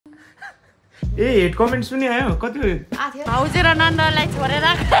Head comments पनि आयो कति भाउजू र नन्दलाई छोडेर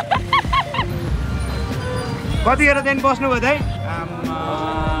कतिखेर त्यहाँदेखि बस्नुभयो दाइ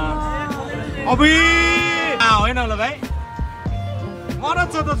अबुई होइन होला भाइ मरद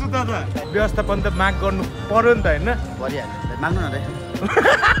छ त सुता त व्यवस्थापन त माग गर्नु पर्यो नि त होइन माग्नु न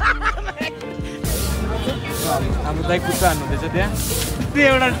हाम्रो दाइ कुच्चा हान्नुहुँदैछ त्यहाँ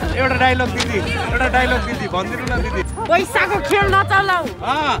एउटा डाइलग दिदी भनिदिनु न दिदी पैसाको खेल नचलाऊ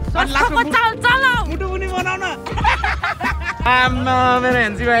मुटु पनि बनाउन मेरो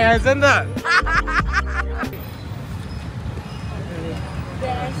हेन्सी भाइ आएछ नि त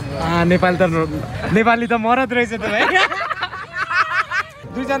नेपाली त मरद रहेछ त भाइ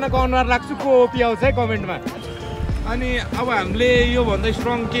दुईजनाको अनुहार राख्छु को पियाउँछ है कमेन्टमा अनि अब हामीले योभन्दा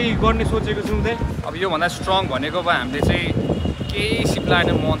स्ट्रङ केही गर्ने सोचेको छौँ दाइ अब योभन्दा स्ट्रङ भनेको अब हामीले चाहिँ केही सिप्लाएन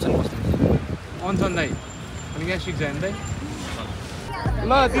मनसन बस्नु अनसन दाइ अनि यहाँ सिक्छ होइन दाइ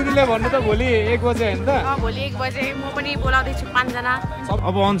ल दिदीले भन्नु त भोलि 1 बजे होइन त भोलि 1 बजे म पनि बोलाउँदैछु 5 जना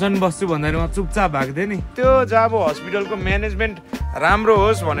अब अनसन बस्छु भन्दाखेरि म चुपचाप भएको थिएँ नि त्यो जब हस्पिटलको म्यानेजमेन्ट राम्रो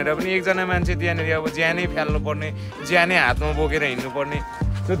होस् भनेर पनि एकजना मान्छे त्यहाँनिर अब ज्यानै फाल्नु पर्ने ज्यानै हातमा बोकेर हिँड्नु पर्ने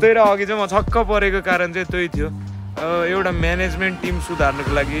त्यो र अघि चाहिँ म छक्क परेको कारण चाहिँ त्यही थियो एउटा म्यानेजमेन्ट टिम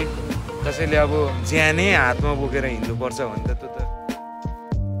सुधार्नुको लागि कसैले अब ज्यानै हातमा बोकेर हिँड्नुपर्छ भने त त्यो त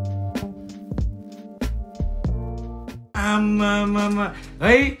आमामामा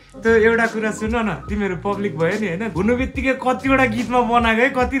है त्यो एउटा कुरा सुन न तिमीहरू पब्लिक भयो नि होइन हुनु बित्तिकै कतिवटा गीतमा बनाएको है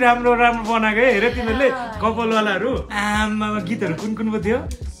कति राम्रो राम्रो बनाएको है हेर तिमीहरूले कपालवालाहरू आमामा गीतहरू कुन कुन पो थियो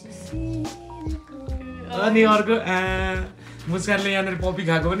अनि अर्को मुस्कानले यहाँनिर पपी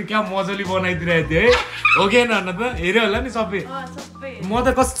खाएको पनि क्या मजाले बनाइदिरहेको थियो है हो कि होइन त हेऱ्यो होला नि सबै म त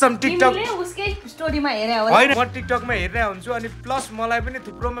कसम टिकटक होइन म टिकटकमा हेरिरहेको हुन्छु अनि प्लस मलाई पनि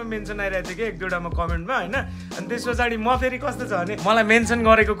थुप्रोमा मेन्सन आइरहेको थियो कि 1-2वटामा कमेन्टमा होइन अनि त्यस पछाडि म फेरि कस्तो छ भने मलाई मेन्सन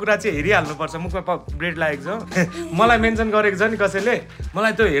गरेको कुरा चाहिँ हेरिहाल्नुपर्छ मुखमा ब्रेड लागेको छ मलाई मेन्सन गरेको छ नि कसैले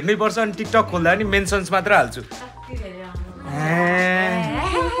मलाई त्यो हेर्नै पर्छ अनि टिकटक खोल्दा पनि मेन्सन्स मात्र हाल्छु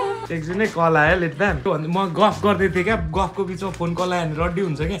एकछिनै कल आयो लेट्दा म गफ गर्दै थिएँ क्या गफको बिचमा फोन कल आयो भने रड्डी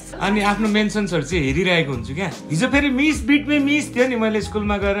हुन्छ क्या अनि आफ्नो मेन्सन्सहरू चाहिँ हेरिरहेको हुन्छु क्या हिजो फेरि मिस मिस थियो नि मैले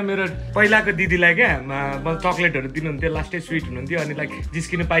स्कुलमा गएर मेरो पहिलाको दिदीलाई क्या चक्लेटहरू दिनुहुन्थ्यो लास्टै स्विट हुनुहुन्थ्यो अनि लाइक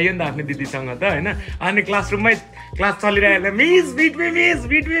जिस्किनु पाइयो नि त आफ्नो दिदीसँग त होइन अनि क्लासरुममै क्लास चलिरहेको मिस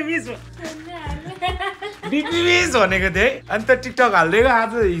भनेको थिएँ अनि त टिकटक हालिदिएको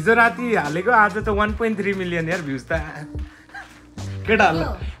आज हिजो राति हालेको आज त 1.3 मिलियन यार भ्युज त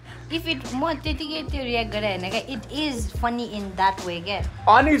केटाहरू If it more त्यतिकै त्यो रियाक्ट गरे हैन के it is funny in that way के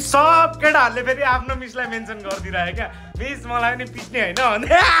अनि सब केटाहरूले फेरि आफ्नो मिसलाई मेन्सन गर्दिरायो क्या मिस मलाई पनि पिट्ने हैन भने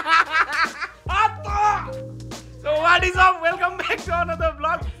so what is up welcome back to another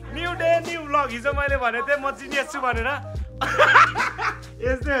blog new day new blog हिजो मैले भनेको थिएँ म जिनियस छु भनेर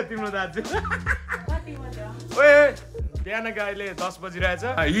यस्तै हो तिम्रो दाजु ओए बिहानको अहिले 10 बजिरहेछ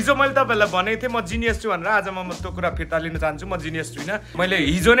हिजो मैले तपाईँहरूलाई भनेको थिएँ म जिनियस छु भनेर आज म त्यो कुरा फिर्ता लिन चाहन्छु म जिनियस छुइनँ मैले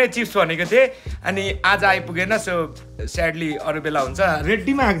हिजो नै चिप्स भनेको थिएँ अनि आज आइपुगेन सो स्याडली अरू बेला हुन्छ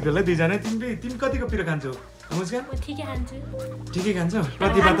रेड्डीमा आएको थियो होला दुईजना तिमी कतिको पिरो खान्छौ ठिकै खान्छौ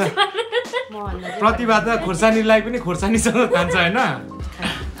प्रतिभा त खोर्सानीलाई पनि खोर्सानीसँग खान्छ होइन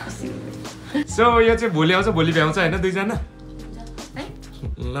सो यो चाहिँ भोलि आउँछ भोलि भ्याउँछ होइन दुईजना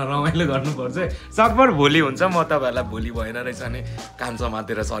ल रमाइलो गर्नुपर्छ है सकभर भोलि हुन्छ म तपाईँहरूलाई भोलि भएन रहेछ भने कान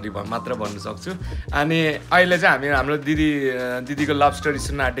समातेर सरी मात्र भन्नु सक्छु अनि अहिले चाहिँ हामी हाम्रो दिदीको लभ स्टोरी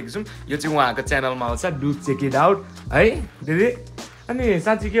सुन्न आँटेको छौँ यो चाहिँ उहाँको च्यानलमा आउँछ डु चेक इट आउट है दिदी अनि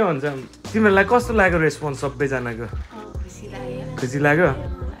साँच्ची के भन्छ तिमीहरूलाई कस्तो लाग्यो रेस्पोन्स सबैजनाको खुसी लाग्यो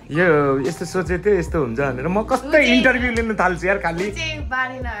यो यस्तो सोचेको थियो यस्तो हुन्छ भनेर म कस्तो इन्टरभ्यू लिन थाल्छु यार खालि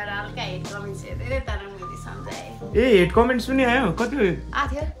ए हेड कमेन्ट्स पनि आयो कति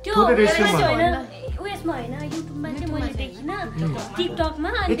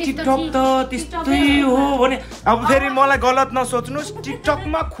टिकटक त त्यस्तै हो भने अब फेरि मलाई गलत नसोच्नुहोस्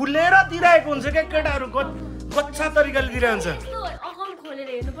टिकटकमा खुलेर दिइरहेको हुन्छ क्या केटाहरू गच्छा तरिकाले दिइरहेको हुन्छ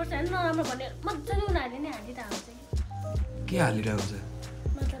के हालिरहेको हुन्छ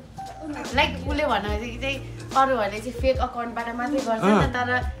लाइक उसले भन्नु चाहिँ अरूहरूले चाहिँ फेक अकाउन्टबाट मात्रै गर्छ नि तर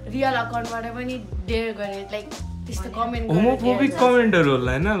रियल अकाउन्टबाट पनि डेयर गरे लाइक त्यस्तो कमेन्ट होमोफोबिक कमेन्टहरू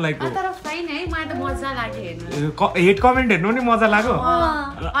होला हैन लाइक तर फाइन है मलाई त मजा लाग्यो हेर्नु हेड कमेन्ट हेर्नु नि मजा लाग्यो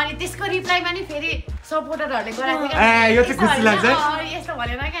अनि त्यसको रिप्लाईमा नि फेरि सपोर्टरहरूले गराएको थियो यो चाहिँ खुसी लाग्छ यस्तो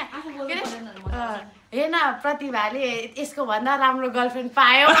भनेन क्या हेर्न प्रतिभाले यसको भन्दा राम्रो गर्लफ्रेन्ड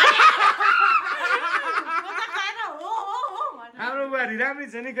पायो हाम्रो बुहारी राम्री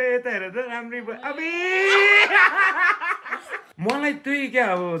छ नि यता हेर त राम्रै अबे मलाई त्यही क्या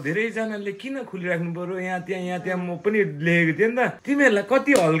अब धेरैजनाले किन खुलिराख्नु पर्यो यहाँ त्यहाँ म पनि लेखेको थिएँ नि त तिमीहरूलाई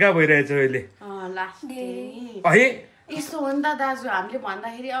कति हल्का भइरहेछ अहिले लास्ट है यस्तो हो नि त दाजु हामीले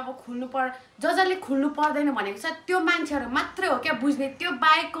भन्दाखेरि अब जसले खुल्नु पर्दैन भनेको छ त्यो मान्छेहरू मात्रै हो क्या बुझ्ने त्यो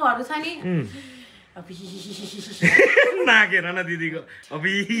बाहेककोहरू छ नि नागेर न दिदीको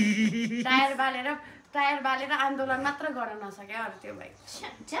टायर बालेर आन्दोलन मात्र गर्न नसक्यो अरू त्यो बाहेक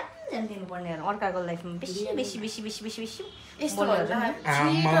जान दिनुपर्ने अर्काको लाइफमा बेसी यस्तो हो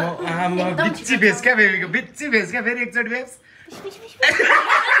बिच्ची भेज क्या बेबीको बिच्ची भेज क्या फेरि एकचोटि भेज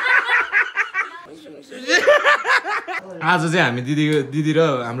आज चाहिँ हामी दिदी र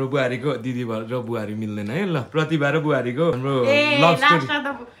हाम्रो बुहारीको दिदी र बुहारी मिल्दैन है ल प्रतिभा र बुहारीको हाम्रो लभ स्टोरी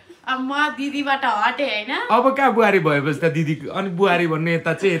म दिदीबाट हटे हैन अब कहाँ बुहारी भएपछि त दिदी अनि बुहारी भन्नु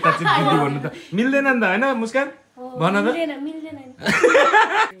यता चाहिँ दिदी भन्नु त मिल्दैन नि त हैन मुस्कान भन त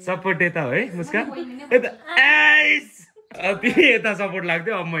सपोर्ट यता हो है मुस्कान यता सपोर्ट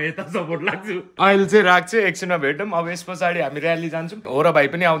लाग्थ्यो अब म यता सपोर्ट लाग्छु अहिले चाहिँ राख्छु एकछिनमा भेटौँ अब यस पछाडि हामी र्याली जान्छौँ होरा भाइ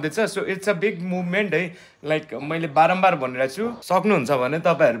पनि आउँदैछ so it's a big movement है लाइक मैले बारम्बार भनिरहेको छु सक्नुहुन्छ भने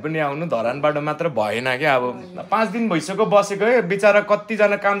तपाईँहरू पनि आउनु धरानबाट मात्र भएन क्या अब 5 दिन भइसक्यो बसेको है बिचरा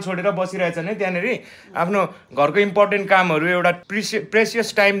कतिजना काम छोडेर बसिरहेछन् है त्यहाँनिर आफ्नो घरको इम्पोर्टेन्ट कामहरू एउटा प्रेसियस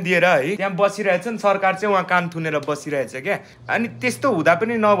टाइम दिएर है त्यहाँ बसिरहेछन् सरकार चाहिँ उहाँ कान थुनेर बसिरहेछ क्या अनि त्यस्तो हुँदा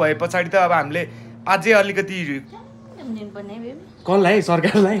पनि नभए पछाडि त अब हामीले अझै अलिकति कसलाई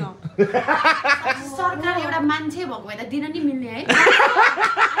सरकारलाई सरकार एउटा मान्छे भएको भए त दिन नि मिल्ने है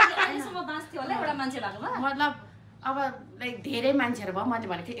मतलब अब लाइक धेरै मान्छेहरू भयो मैले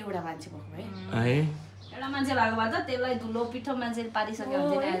भनेको एउटा मान्छे भएको भए एउटा मान्छे भएको भए त त्यसलाई धुलो पिठो मान्छे पारिसक्यो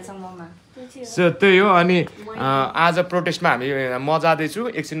हुन्थेन अहिलेसम्ममा सो त्यही हो अनि आज प्रोटेस्टमा हामी म जाँदैछु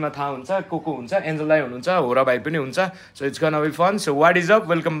एकछिनमा थाहा हुन्छ को हुन्छ एन्जल दाइ हुनुहुन्छ होरा भाइ पनि हुन्छ so it's gonna be fun so what is up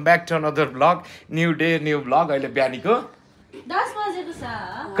welcome back to another blog new day new blog अहिले बिहानीको 10 बजेको छ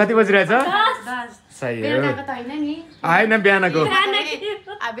कति बजिरहेछ सही हो आएन बिहानको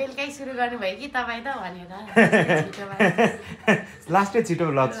बेलुकै सुरु गर्नुभयो कि तपाईँ त भनेर लास्टै छिटो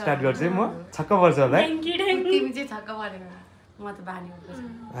ब्लग स्टार्ट गर्छु म छक्क पर्छ होला है तिमी चाहिँ छक्क परेन म त बानी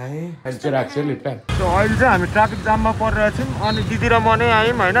अहिले चाहिँ राख्छु लिप्यान अहिले चाहिँ हामी ट्राफिक जाममा परिरहेछौँ अनि दिदी र म नै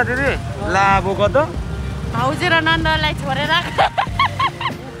आयौँ होइन दिदी ला अब कता भाउजू र नन्दलाई छोडेर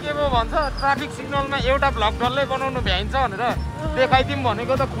के पो भन्छ ट्राफिक सिग्नलमा एउटा भ्लग डल्लै बनाउनु भ्याइन्छ भनेर देखाइदिउँ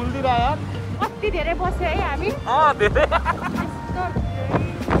भनेको त खुल्दिरह्यो कति धेरै बस्यो है हामी धेरै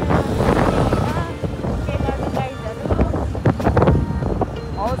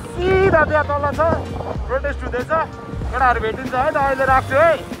सिधा त्यहाँ तल छ प्रोटेस्ट हुँदैछ केटाहरू भेटिन्छ है त अहिले राख्छु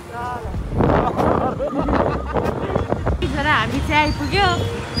है हामी चाहिँ आइपुग्यो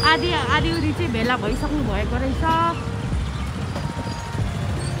आधी उधी चाहिँ भेला भइसक्नु भएको रहेछ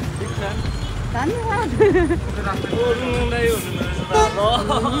धन्यवाद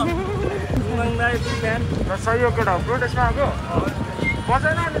सही हो केटा प्रोटेस्टमा आएको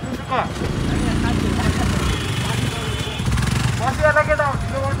बसेन अनि दुःख बसिहाल्छ केटा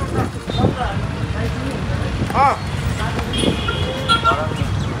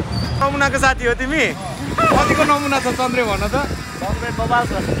नमुनाको साथी हो तिमी कतिको नमुना छ चन्द्रे भन त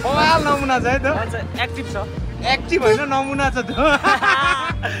बवाल नमुना छ है त एक्टिभ छ एक्टिभ होइन नमुना छ त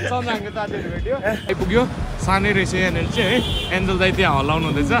चन्द्रको साथीहरू भेट्यो आइपुग्यो सानै रहेछ यहाँनिर चाहिँ है एन्जल दाइ त्यहाँ हल्लाउनु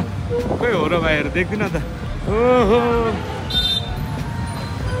हुँदैछ खोइ हो र भाइहरू देख्दिनँ त ओहो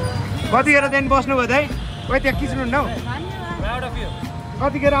कतिखेर त्यहाँदेखि बस्नुभयो दाइ खोइ त्यहाँ किच्नुहुन्न हौ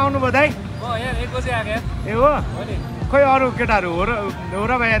कतिखेर आउनुभयो दाइ ए हो खोइ अरू केटाहरू हो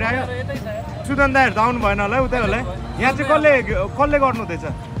र भाइहरू आयो सुदन दाइहरू त आउनु भएन होला है उतै होला है यहाँ चाहिँ कसले गर्नु हुँदैछ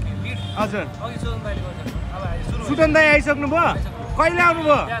हजुर सुदन दाइ आइसक्नु भयो कहिले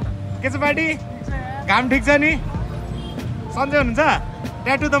आउनुभयो के छ पार्टी घाम ठिक छ नि सन्चै हुनुहुन्छ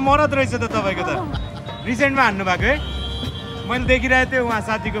ट्याटु त मरद रहेछ त तपाईँको त रिसेन्टमा हान्नु भएको है मैले देखिरहेको थिएँ उहाँ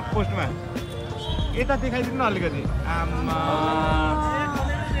साथीको पोस्टमा यता देखाइदिनु न अलिकति आमा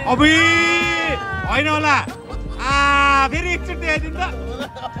अब होइन होला फेरि एकचोटि देखाइदिनु त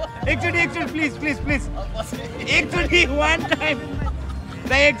एकचोटि प्लिज एकचोटि वान टाइम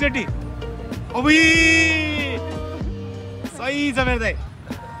दाइ एकचोटि अब सही छ मेरो दाइ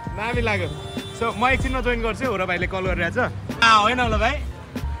दामी लाग्यो सो म एकछिनमा जोइन गर्छु होरा भाइले कल गरिरहेछ होइन होला भाइ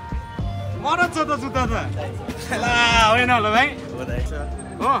मरद छ त जुत्ता त ला होइन होला भाइ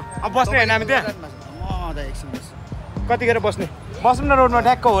हो अब बस्ने होइन हामी त्यहाँ कतिखेर बस्ने बसौँ न रोडमा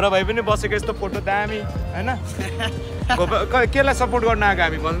ठ्याक्क होरा भाइ पनि बसेको यस्तो फोटो दामी होइन केलाई सपोर्ट गर्न आएको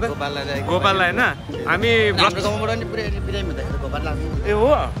हामी भन्नु त गोपाललाई होइन हामी ए हो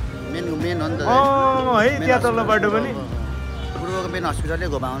है त्यहाँ तल्लो बाटो पनि मेन हस्पिटलले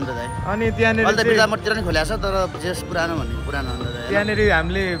घोपा हो नि त दाइ अनि त्यहाँनिर बिर्लामोडतिर नि खोलेको छ तर जेस पुरानो भनेको पुरानो हो नि त दाइ त्यहाँनिर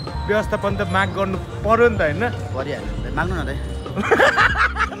हामीले व्यवस्थापन त माग गर्नु पर्यो नि त होइन परिहाल्यो माग्नु न दाइ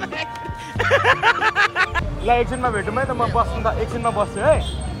ल एकछिनमा भेटौँ है त म बस्नु त एकछिनमा बस्छु है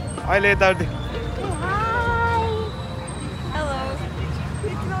अहिले यताउति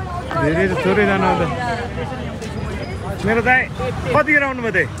धेरै थोरैजना आउँदा मेरो दाइ कतिखेर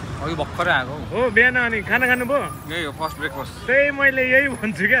आउनुभयो त्यही अघि भर्खरै आएको हो बिहान अनि खाना खानुभयो यही हो फर्स्ट ब्रेकफास्ट त्यही मैले यही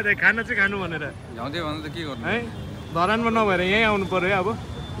भन्छु क्या त्यही खाना चाहिँ खानु भनेर भ्याउँदै भन्नु त के गर्नु है धरानमा नभएर यहीँ आउनु पर्यो है अब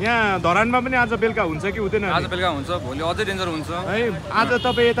यहाँ धरानमा पनि आज बेलुका हुन्छ कि हुँदैन आज बेलुका हुन्छ भोलि अझै डेन्जर हुन्छ है आज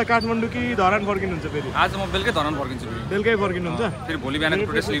तपाईँ यता काठमाडौँ कि धरान फर्किनुहुन्छ फेरि आज म बेलुकै धरान फर्किन्छु फेरि बेलुकै फर्किनुहुन्छ फेरि भोलि बिहानको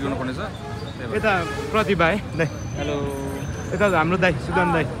प्रोटेस्ट लिड गर्नुपर्ने छ यता प्रतिभा है दाइ हेलो यता हाम्रो दाइ सुदन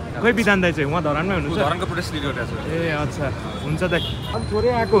दाइ खोइ विधान दाइ चाहिँ उहाँ धरानमै हुनुहुन्छ धरानको प्रोटेस्ट लिड गरिरहेको छु ए अच्छा हुन्छ दाइ अनि थोरै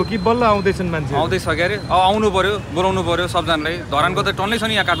आएको हो कि बल्ल आउँदैछन् मान्छे आउँदैछ के अरे आउनु पर्यो बोलाउनु पर्यो सबजनालाई धरानको त टन्नै छ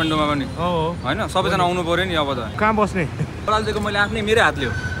नि यहाँ काठमाडौँमा पनि हो होइन सबैजना आउनु पर्यो नि अब त कहाँ बस्ने बडाल दिएको मैले आफ्नै मेरै हातले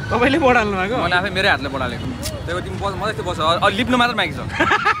हो तपाईँले बढाल्नु भएको मैले आफै मेरै हातले बडालेको त्यही भएर तिमी मजाले बस्छ लिप्नु मात्र बाँकी छ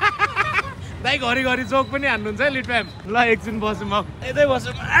दाइ घरिघरि जोक पनि हान्नुहुन्छ है लिट म्याम ल एकछिन बसौँ म यतै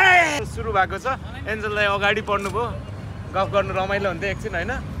बसौँ सुरु भएको छ एन्जल दाइ अगाडि पढ्नुभयो गफ गर्नु रमाइलो हुन्थ्यो एकछिन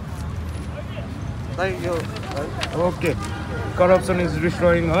होइन दाइ यो okay corruption is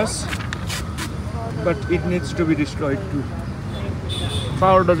destroying us but it needs to be destroyed to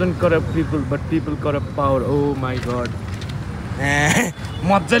power doesn't corrupt people but people corrupt power oh my God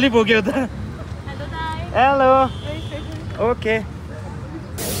मजाले बोक्यो त हेलो ओके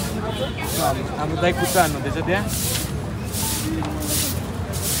हाम्रो दाइ कुच्चा हान्नुहुँदैछ त्यहाँ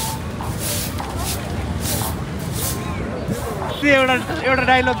एउटा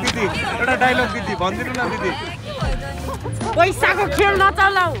डाइलग दिदी भनिदिनु न दिदी पैसाको खेल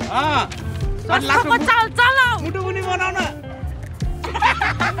नचलाऊ मुटु पनि बनाउन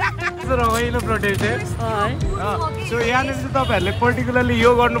रमाइलो प्रोटेस्ट सो यहाँनिर चाहिँ तपाईँहरूले पर्टिकुलरली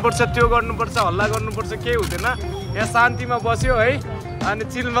यो गर्नुपर्छ त्यो गर्नुपर्छ हल्ला गर्नुपर्छ केही हुँदैन यहाँ शान्तिमा बस्यो है अनि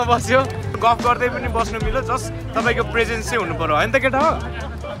चिलमा बस्यो गफ गर्दै पनि बस्नु मिल्यो जस्ट तपाईँको प्रेजेन्स चाहिँ हुनु पर्यो होइन त केटा हो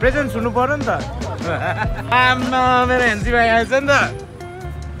प्रेजेन्स हुनु पर्यो नि त आमा मेरो हेन्सी भाइ आएछ नि त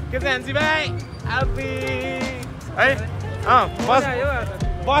के छ हेन्सी भाइ है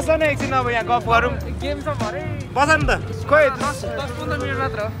बस न एकछिन अब यहाँ गफ गरौँ बस नि त खोइ 10-15 मिनट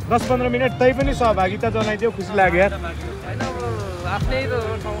मात्र 10-15 मिनट तै पनि सहभागिता जनाइदियो खुसी लाग्यो यार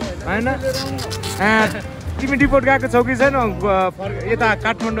होइन तिमी डिपोर्ट गएको छौ कि छैन यता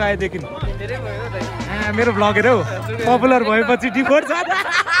काठमाडौँ आएदेखि मेरो भ्लग हेर हौ पपुलर भएपछि डिपोर्ट छ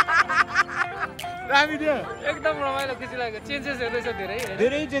दामी थियो एकदम रमाइलो खुसी लाग्यो चेन्जेस हेर्दैछ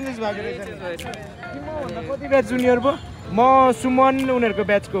धेरै चेन्जेस भएको रहेछ कति ब्याच जुनियर पो म सुमन उनीहरूको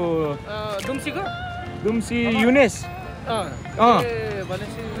ब्याचको दुम्सी युनेस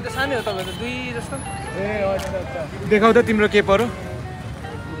सानै हो तपाईँ 2 जस्तो ए अच्छा देखाउ त तिम्रो के पर्यो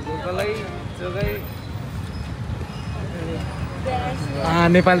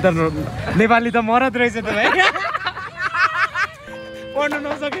नेपाली त मरद रहेछ त भाइ पढ्नु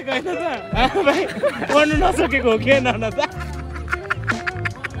नसकेको होइन त भाइ पढ्नु नसकेको हो के न त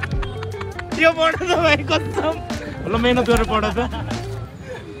यो पढ्नु त भाइ कसम ल मेहनत गरेर पढ त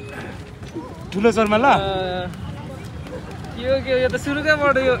ठुलो शर्मा ल यो त सुरुकै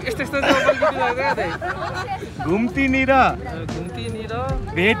पढ्यो यो यस्तो घुम्तीनिर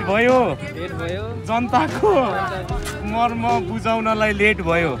भेट भयो जनताको मर्म बुझाउनलाई लेट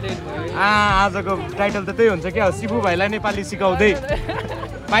भयो आजको टाइटल त त्यही हुन्छ क्या शिवु भाइलाई नेपाली सिकाउँदै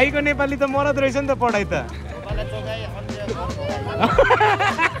भाइको नेपाली त मरद रहेछ नि त पढाइ त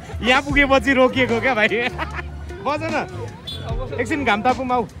यहाँ पुगेपछि रोकिएको क्या भाइ बज न एकछिन घाम तापौँ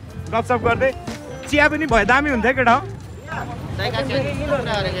आऊ गफसफ गर्दै चिया पनि भयो दामी हुन्थ्यो केटा हो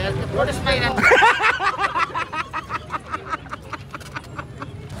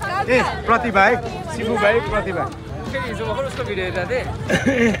ए प्रतिभा है शिवु भाइ प्रतिभा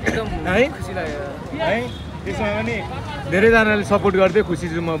है त्यसमा पनि धेरैजनाले सपोर्ट गर्थ्यो खुसी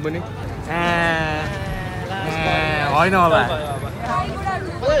छु म पनि होइन होला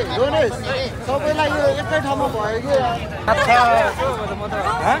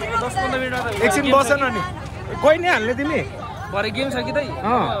एकछिन बस न नि कोही नै हाल्ने तिमी भरे गेम छ कि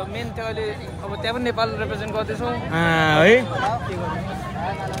मेन त्यो अहिले अब त्यहाँ पनि नेपाल रिप्रेजेन्ट गर्दैछौँ है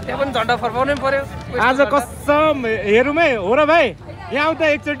त्यहाँ पनि झन्डा फर्काउनै पर्यो आज कसम हेरौँ है हो र भाइ यहाँ आउ त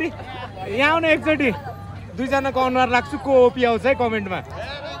एकचोटि यहाँ आउन एकचोटि दुईजनाको अनुहार राख्छु को ओपी आउँछ है कमेन्टमा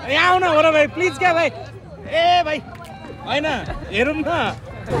यहाँ आउन हो र भाइ प्लिज क्या भाइ ए भाइ होइन हेरौँ न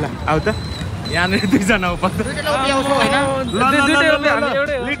ल आउ त यहाँनिर दुईजना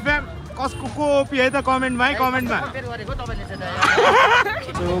लिड फ्याम कसको को ओपी है त कमेन्टमा है कमेन्टमा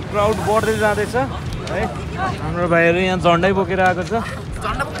क्राउड बढ्दै जाँदैछ है हाम्रो भाइहरू यहाँ झन्डै बोकेर आएको छ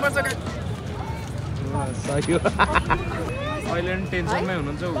अहिले नि टेन्सनमै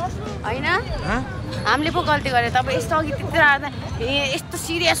हुनुहुन्छ होइन हामीले पो गल्ती गरे तपाईँ यस्तो अघि त्यति यस्तो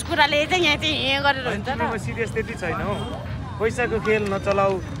सिरियस कुराले चाहिँ यहाँ चाहिँ हे गरेर हुन्छ त सिरियस त्यति छैन हौ पैसाको खेल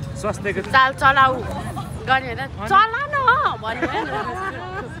नचलाऊ स्वास्थ्यको चाल चलाऊ गर्ने होइन चला न भन्नु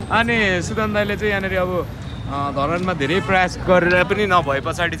अनि सुगन्ध दाइले चाहिँ यहाँनिर अब धरानमा धेरै प्रयास गरेर पनि नभए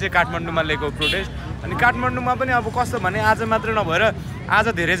पछाडि चाहिँ काठमाडौँमा लिएको प्रोटेस्ट अनि काठमाडौँमा पनि अब कस्तो भने आज मात्र नभएर आज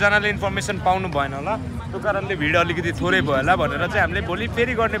धेरैजनाले इन्फर्मेसन पाउनु भएन होला त्यो कारणले भिड अलिकति थोरै भयो होला भनेर चाहिँ हामीले भोलि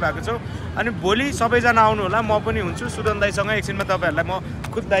फेरि गर्ने भएको छौँ अनि भोलि सबैजना आउनु होला म पनि हुन्छु सुगन्ध दाइसँग एकछिनमा तपाईँहरूलाई म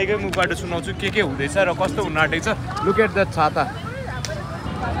खुद दाइकै मुखबाट सुनाउँछु के हुँदैछ र कस्तो हुन आँटेको छ लुक एट द छाता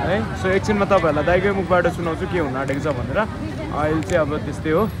है सो एकछिनमा तपाईँहरूलाई दाइकै मुखबाट सुनाउँछु के हुन आँटेको छ भनेर अहिले चाहिँ अब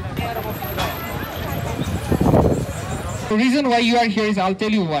त्यस्तै हो The reason why you are here is I'll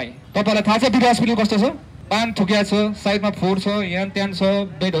tell you why. तपाईलाई थाहा छ बिबी हस्पिटल कस्तो छ पान थुकिया छ साइडमा फोर छ यहाँ त्यहाँ छ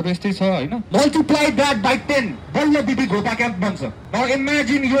बेडहरु यस्तै छ हैन मल्टिप्लाई दैट बाइ 10 बल्ल बिबी घोपा क्याम्प बन्छ नाउ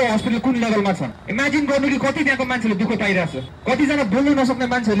इमेजिन यो हस्पिटल कुन लेभलमा छ इमेजिन गर्नु कि कति त्यहाँको मान्छेले दुःख पाइरहेछ कति जना बोल्न नसक्ने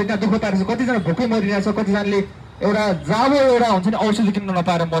मान्छेहरूले त्यहाँ दुःख पाइरहेछ कति जना भोकै मरिरहेछ कति जनाले एउटा जाबो एउटा हुन्छ नि औषधि किन्न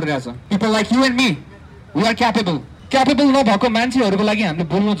नपाएर मरिरहेछ people like you and me we are capable नभएको मान्छेहरूको लागि हामीले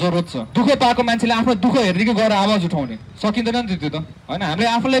बोल्नु जरुरत छ दुःख पाएको मान्छेले आफ्नो दुःख हेर्दै गएर आवाज उठाउने सकिँदैन नि त्यो त हैन हामीले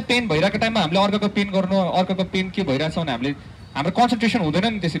आफूलाई पेन भइरहेको टाइममा हामीले अर्काको पेन गर्नु अर्काको पेन के भइरहेछ भने हामीले हाम्रो कन्सन्ट्रेसन हुँदैन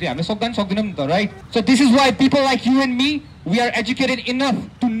नि त्यसरी हामीले सक्दैनौँ नि त right so this is why people like you and me we are educated enough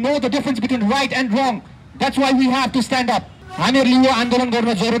to know the difference between right and wrong that's why we have to stand up हामीहरूले यो आन्दोलन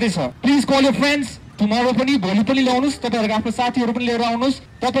गर्न जरुरी छ please call your friends tomorrow पनि भोलि पनि ल्याउनुस् तपाईहरुको आफ्नो साथीहरु पनि लिएर आउनुस्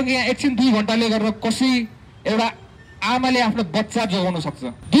तपाईको यहाँ एकछिन 2 घण्टाले गरेर कसै एउटा आमाले आफ्नो बच्चा जोगाउन सक्छ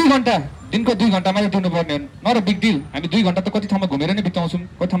 2 घण्टा दिनको 2 घण्टा मात्र दिनुपर्ने हो नट अ बिग डिल हामी 2 घण्टा त कति ठाउँमा घुमेर नै बिताउँछौँ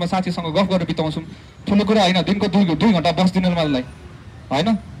कति ठाउँमा साथीसँग गफ गरेर बिताउँछौँ ठुलो कुरा हैन दिनको 2 घण्टा बस्दिनु मलाई हैन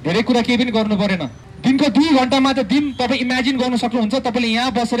धेरै कुरा केही पनि गर्नु परेन दिनको 2 घण्टामा त दिन तपाई इमेजिन गर्न सक्नुहुन्छ तपाईले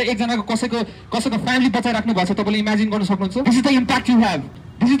यहाँ बसेर एकजनाको कसैको फ्यामिली बचाइराख्नु भएको छ तपाईले इमेजिन गर्न सक्नुहुन्छ this is the impact you have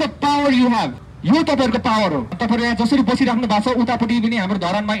this is the power you have यो तपाईहरुको पावर हो तपाईहरु यहाँ जसरी बसिराख्नु भएको छ उतापट्टि पनि हाम्रो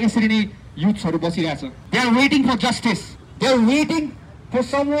धरानमा यसरी नै युथ्सहरु बसिरहेछ they are waiting for justice they are waiting for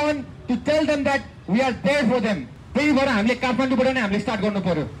someone to tail them that we are there for them त्यही भएर हामीले काठमाडौँबाट नै हामीले स्टार्ट गर्नु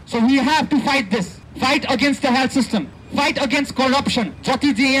पर्यो so we have to fight this fight against the health system fight against corruption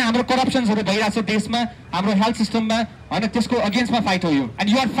जति जे यहाँ हाम्रो करप्सन्सहरु भइरहेछ देशमा हाम्रो हेल्थ सिस्टममा हैन त्यसको अगेन्स्टमा फाइट हो यो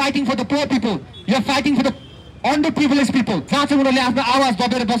and you are fighting for the poor people you are fighting for the underprivileged people जहाँ चाहिँ उनीहरूले आफ्नो आवाज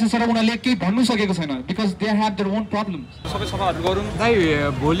दबेर बसेछ र उनीहरूले केही भन्नु सकेको छैन because they have their own problems सबै सफाहरू गरौँ दाइ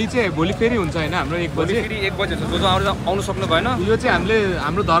भोलि फेरि हुन्छ हैन हाम्रो 1 बजे फेरि 1 बजे जो जो आउनु सक्नु भएन यो चाहिँ हामीले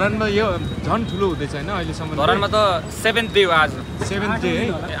हाम्रो धरानमा यो झन् ठुलो हुँदैछ हैन अहिले सम्म धरानमा त 7th डे हो आज 7th डे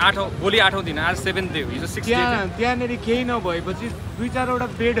है भोलि 8औं दिन आज 7th डे हो हिजो 6th डे त्यहाँनेरि केही नभएपछि 2-4 वटा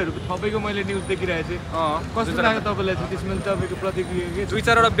बेडहरु थपेको मैले न्यूज देखिरहेको छु कस्तो लाग्यो तपाईलाई त्यसमा तपाईको प्रतिक्रिया के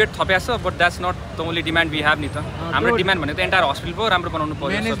 2-4 वटा bed थपेछ but that's not the only demand we have नि त हाम्रो डिमान्ड भनेको त एन्टायर हस्पिटल पो राम्रो बनाउनु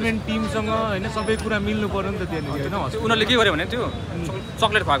पर्यो म्यानेजमेन्ट टिमसँग हैन सबै कुरा मिल्नु पर्यो नि त त्यहाँनेरि हैन उनीहरूले के गर्यो भने त्यो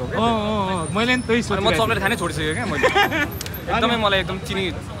चकलेट खुवाएको मैले नि त्यही सोचे म चकलेट खानै छोडिसकेँ क्या मैले एकदमै मलाई एकदम चिनी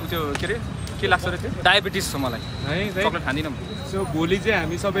त्यो के रे के लाग्छ रे त्यो डायबिटिस छ मलाई है चकलेट खादिनँ सो भोलि चाहिँ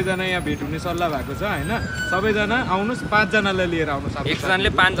हामी सबैजना यहाँ भेट हुने सल्लाह भएको छ हैन सबैजना आउनुस् 5 जनालाई लिएर आउनुस् एकजनाले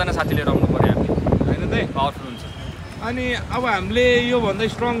 5 जना साथी लिएर आउनु पर्यो हामी हैन दाइ पावरफुल हुन्छ अनि अब हामीले यो भन्दा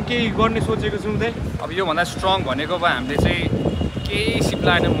स्ट्रङ केही गर्ने सोचेको छौँ दाइ अब यो भन्दा स्ट्रङ भनेको भए हामीले चाहिँ केही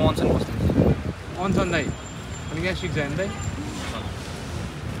सिप्लाएन म अनसन बस्नु अनसन दाइ अनि यहाँ सिक्छ हैन दाइ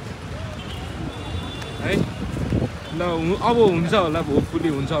है ल अब हुन्छ होला होपफुली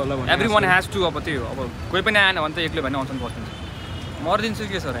हुन्छ होला भन्ने एभ्रीवन ह्याज टु अब त्यो अब कोही पनि आएन भने त एक्लै भने अनसन बस्दिन्छ मर्दिन्छु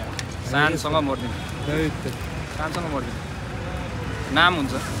के छ र सानसँग मर्दिन्छु सानसँग मर्दिन्छु नाम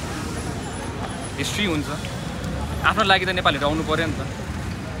हुन्छ हिस्ट्री हुन्छ आफ्नो लागि त नेपालीहरू आउनु पर्यो नि त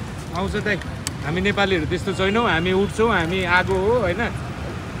आउँछ दाइ हामी नेपालीहरू त्यस्तो छैनौँ हामी उठ्छौँ हामी आगो हो हैन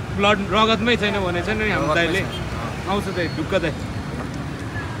ब्लड रगतमै छैन भने चाहिँ नि हाम्रो दाइले आउँछ दाइ ढुक्क दाइ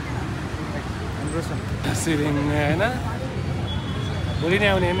राम्रो छ सिरिङ हैन भोलि नै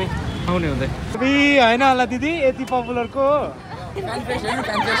आउने हामी आउने हुँदै हैन होला दिदी यति पपुलरको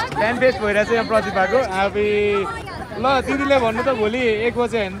फ्यान फेस्ट भइरहेछ यहाँ प्रतिभाको अब ल दिदीले भन्नु त भोलि 1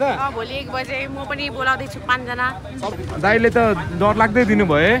 बजे हैन त भोलि 1 बजे म पनि बोलाउँदैछु 5 जना दाइले त डर लाग्दै दिनु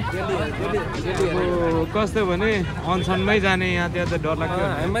भयो कस्तो भने अनसनमै जाने यहाँ त्यहाँ त डर लाग्छ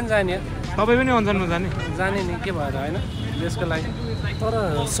हामी पनि जाने तपाईँ पनि अनसनमा जाने नि के भएर हैन देशको लागि तर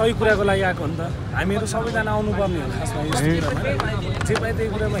सही कुराको लागि आएको हो नि त हामीहरू सबैजना आउनुपर्ने हो खासमा यस्तो कुरामा जे पाए त्यही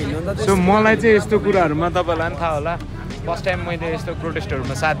कुरामा हिँड्नु त सो मलाई चाहिँ यस्तो कुराहरूमा तपाईँलाई पनि थाहा होला फर्स्ट टाइम मैले यस्तो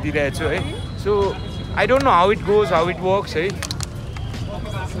प्रोटेस्टहरूमा साथ दिइरहेको छु है so I don't know how it goes, how it works, है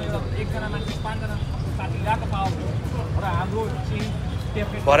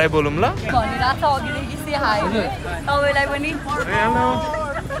भरै बोलौँ ल भनिरहेको छ अघिदेखि से हाई तपाईँलाई पनि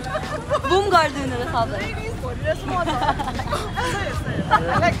बुम गरिदिनु र सबै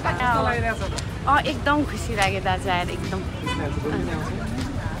एकदम खुसी लाग्यो दाजु आएर एकदम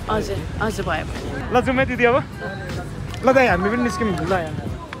हजुर हजुर भयो ल जाउँ है दिदी अब ल दाइ हामी पनि निस्क्यौँ ल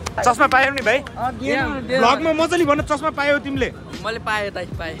चस्मा पायौ नि भाइ भ्लगमा मजाले भन चस्मा पायौ तिमीले मैले पाएँ दाइ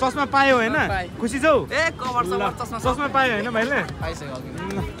पाएँ चस्मा पायौ होइन खुसी छौ चस्मा पायो होइन भाइले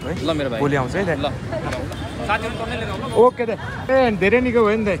ल मेरो भाइ भोलि आउँछ है दाइ ल साथीहरु टन्नै लिएर आउनु ओके दाइ ए धेरै निको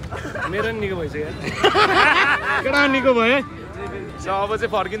भयो नि दाइ मेरो नि निको भइसक्यो केटा निको भयो है अब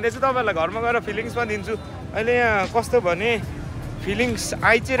चाहिँ फर्किँदैछु तपाईँहरूलाई घरमा गएर फिलिङ्समा दिन्छु अहिले यहाँ कस्तो भने फिलिङ्स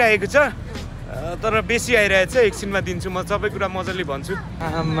आइ चाहिँ रहेको छ तर बेसी आइरहेको छ एकछिनमा दिन्छु म सबै कुरा मजाले भन्छु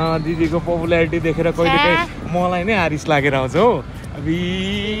आमा दिदीको पपुलारिटी देखेर कहिलेकाहीँ मलाई नै हारिस लागेर आउँछ हो अबि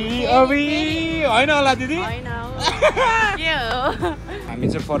होइन होला दिदी हामी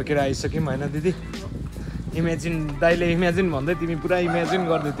चाहिँ फर्केर आइसक्यौँ होइन दिदी इमेजिन दाइले इमेजिन भन्दै तिमी पुरा इमेजिन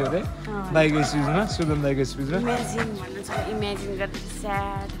गर्दै थियौ रे दाइको स्पिचमा सुदन दाइको स्पिचमा इमेजिन गर्दै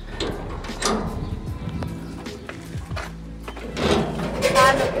स्याड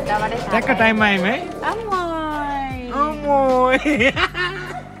ट्याक्क टाइममा आयौँ है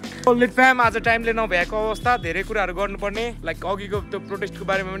लिट फ्याम आज टाइमले नभएको अवस्था धेरै कुराहरू गर्नुपर्ने लाइक अघिको त्यो प्रोटेस्टको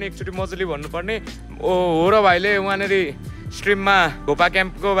बारेमा पनि एकचोटि मजाले भन्नुपर्ने होरा भाइले उहाँनिर स्ट्रिममा घोपा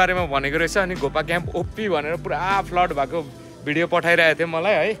क्याम्पको बारेमा भनेको रहेछ अनि घोपा क्याम्प ओपी भनेर पुरा फ्लड भएको भिडियो पठाइरहेको थियो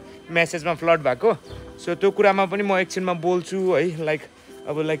मलाई है मेसेजमा फ्लड भएको सो त्यो कुरामा पनि म एकछिनमा बोल्छु है लाइक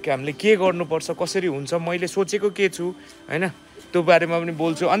हामीले के गर्नुपर्छ कसरी हुन्छ मैले सोचेको के छु होइन त्यो बारेमा पनि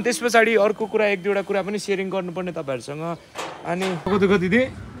बोल्छु अनि त्यस पछाडि अर्को कुरा एक दुईवटा कुरा पनि सेयरिङ गर्नुपर्ने तपाईँहरूसँग अनि दुःख दिदी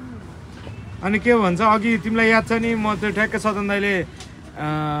अनि के भन्छ अघि तिमीलाई याद छ नि म त्यो ठ्याक्कै सदन दाइले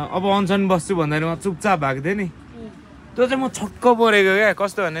अब अनसन बस्छु भन्दाखेरि म चुपचाप भएको थिएँ नि त्यो चाहिँ म छक्क परेको क्या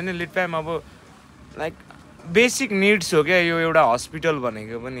कस्तो भने नि लिट फ्याम अब लाइक बेसिक निड्स हो क्या यो एउटा हस्पिटल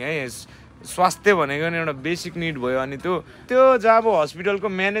भनेको पनि है स्वास्थ्य भनेको नि एउटा बेसिक निड भयो अनि त्यो जब हस्पिटलको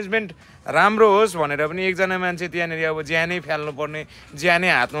म्यानेजमेन्ट राम्रो होस् भनेर पनि एकजना मान्छे त्यहाँनिर अब ज्यानै फाल्नुपर्ने ज्यानै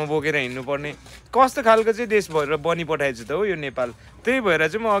हातमा बोकेर हिँड्नुपर्ने कस्तो खालको चाहिँ देश भएर बनिपठाएछ त हो यो नेपाल त्यही भएर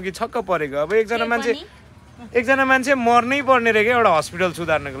चाहिँ म अघि छक्क परेको अब एकजना मान्छे मर्नै पर्ने रे क्या एउटा हस्पिटल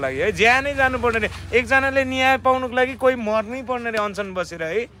सुधार्नको लागि है ज्यानै जानुपर्ने रे एकजनाले न्याय पाउनुको लागि कोही मर्नै पर्ने रे अनसन बसेर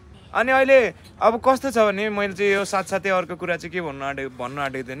है अनि अहिले अब कस्तो छ भने मैले चाहिँ यो साथसाथै अर्को कुरा चाहिँ के भन्न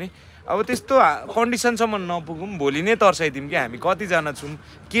आँटेको थिएँ नि अब त्यस्तो कन्डिसनसम्म नपुगौँ भोलि नै तर्साइदिउँ कि हामी कतिजना छौँ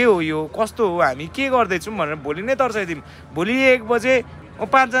के हो यो कस्तो हो हामी के गर्दैछौँ भनेर भोलि नै तर्साइदिउँ भोलि 1 बजे म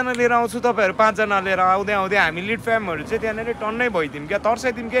 5 जना लिएर आउँछु तपाईँहरू 5 जना लिएर आउँदै हामी लिड फ्यामहरू चाहिँ त्यहाँनिर टन्नै भइदिउँ क्या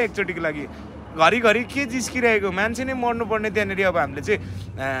तर्साइदिउँ क्या एकचोटिको लागि घरिघरि के जिस्किरहेको मान्छे नै मर्नुपर्ने त्यहाँनिर अब हामीले चाहिँ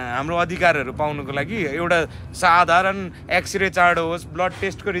हाम्रो अधिकारहरू पाउनुको लागि एउटा साधारण एक्सरे चाँडो होस् ब्लड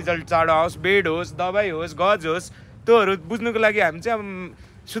टेस्टको रिजल्ट चाँडो आओस् बेड होस् दबाई होस् गज होस् त्योहरू बुझ्नुको लागि हामी चाहिँ अब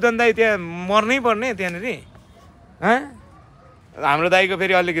सुदन दाई त्यहाँ मर्नै पर्ने त्यहाँनिर हाम्रो दाईको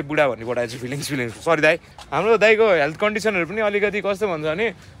फेरि अलिकति बुढा भन्ने पठाएछु फिलिङ्स सरी दाई हाम्रो दाईको हेल्थ कन्डिसनहरू पनि अलिकति कस्तो भन्छ भने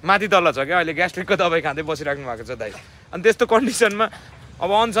माथि तल छ क्या अहिले ग्यास्ट्रिकको दबाई खाँदै बसिराख्नु भएको छ दाई अनि त्यस्तो कन्डिसनमा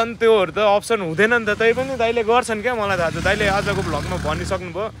अब अन्छन् त्योहरू त अप्सन हुँदैन नि त तै पनि दाइले गर्छन् क्या मलाई थाहा छ दाइले आजको भ्लगमा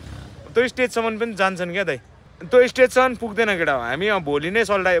भनिसक्नुभयो त्यो स्टेजसम्म पनि जान्छन् क्या दाइ त्यो स्टेजसम्म पुग्दैन केटा हो हामी भोलि नै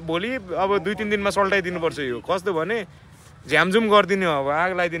भोलि अब 2-3 दिनमा सल्टाइदिनुपर्छ यो कस्तो भने झ्यामझुम गरिदिने हो अब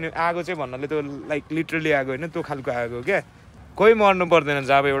आगो लगाइदिने आगो चाहिँ भन्नाले त्यो लाइक लिटरली आगो होइन त्यो खालको आगो क्या कोही मर्नु पर्दैन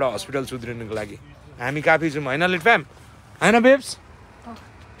जब एउटा हस्पिटल सुध्रिनुको लागि हामी काफी छौँ होइन लिट फ्याम होइन बेब्स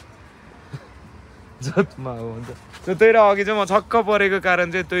जतमा हो हुन्छ त्यही र अघि चाहिँ म छक्क परेको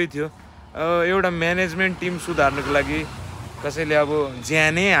कारण चाहिँ त्यही थियो एउटा म्यानेजमेन्ट टिम सुधार्नुको लागि कसैले अब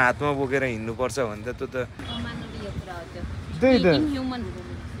ज्यानै हातमा बोकेर हिँड्नुपर्छ भने त त्यो त त्यही त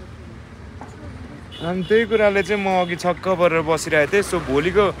अनि त्यही कुराले चाहिँ म अघि छक्क परेर बसिरहेको थिएँ सो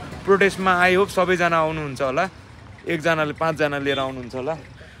भोलिको प्रोटेस्टमा आई होप सबैजना आउनुहुन्छ होला 1 जनाले 5 जना लिएर आउनुहुन्छ होला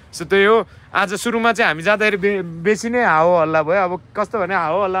सो त्यही हो आज सुरुमा चाहिँ हामी जाँदाखेरि बेसी नै हावा हल्ला भयो अब कस्तो भने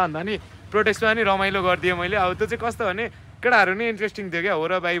हावा हल्ला भन्दा नि प्रोटेस्टमा नि रमाइलो गरिदिएँ मैले अब त्यो चाहिँ कस्तो भने केटाहरू नि इन्ट्रेस्टिङ थियो क्या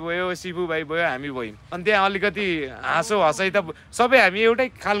होरा भाइ भयो सिफु भाइ भयो हामी भयौँ अनि त्यहाँ अलिकति हाँसो हँसाइ त सबै हामी एउटै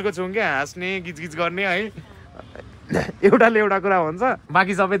खालको छौँ क्या हाँस्ने गिचगिच गर्ने है एउटाले एउटा कुरा भन्छ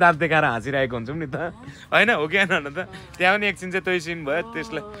बाँकी सबै दाँत देखाएर हाँसिरहेको हुन्छौँ नि त होइन हो कि होइन त त्यहाँ पनि एकछिन चाहिँ त्यही सिन भयो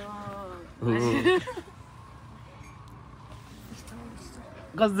त्यसलाई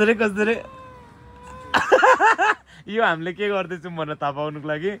कस्तो रे यो हामीले के गर्दैछौँ भनेर थाहा पाउनुको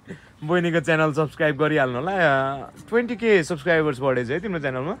लागि बहिनीको च्यानल सब्सक्राइब गरिहाल्नु होला 20K सब्सक्राइबर्स बढेछ है तिम्रो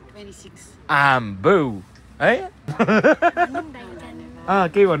च्यानलमा 26 आम्बो है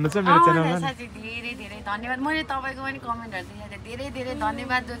केही भन्नु छ मेरो च्यानलमा साथी धेरै धेरै धन्यवाद मैले तपाईँको पनि कमेन्टहरू देखेको थिएँ धेरै धेरै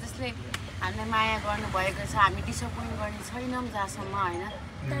धन्यवाद जो जसले हामीलाई माया गर्नुभएको छ हामी डिसपोइन्ट गर्ने छैनौँ जहाँसम्म होइन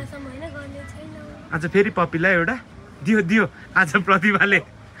आज फेरि पप्पीलाई एउटा दियो आज प्रतिभाले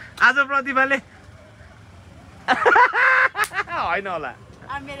होइन होला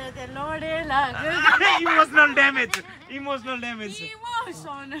मेरो त्यो लोडे लाग्यो इमोसनल ड्यामेज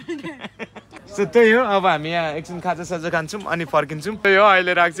सो त्यही हो अब हामी यहाँ एकछिन खाजा साजा खान्छौँ अनि फर्किन्छौँ त्यही हो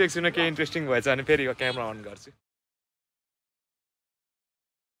अहिले राख्छु एकछिनमा केही इन्ट्रेस्टिङ भएछ भने फेरि क्यामेरा अन गर्छु